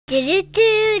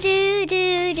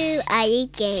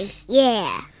I.Eat.Games.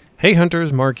 Yeah. Hey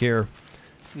hunters, Mark here.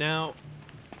 Now,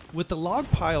 with the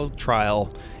Logpile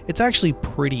Trial, it's actually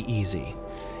pretty easy.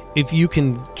 If you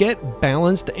can get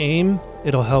balanced aim,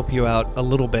 it'll help you out a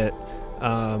little bit.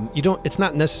 It's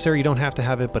not necessary, you don't have to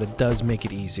have it, but it does make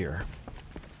it easier.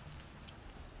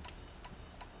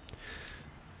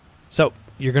 So,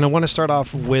 you're going to want to start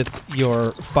off with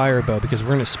your fire bow because we're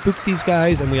going to spook these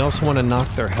guys and we also want to knock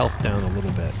their health down a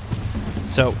little bit.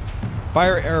 So,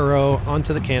 fire arrow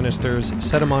onto the canisters,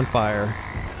 set them on fire.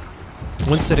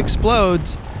 Once it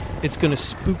explodes, it's going to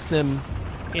spook them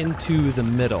into the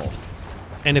middle.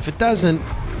 And if it doesn't,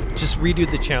 just redo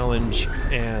the challenge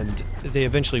and they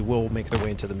eventually will make their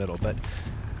way into the middle. But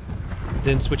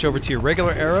then switch over to your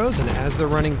regular arrows, and as they're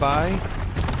running by,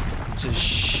 just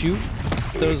shoot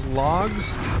those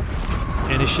logs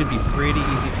and it should be pretty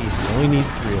easy peasy. You only need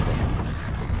 3 of them.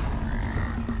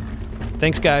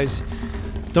 Thanks guys.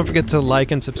 Don't forget to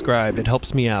like and subscribe. It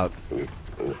helps me out.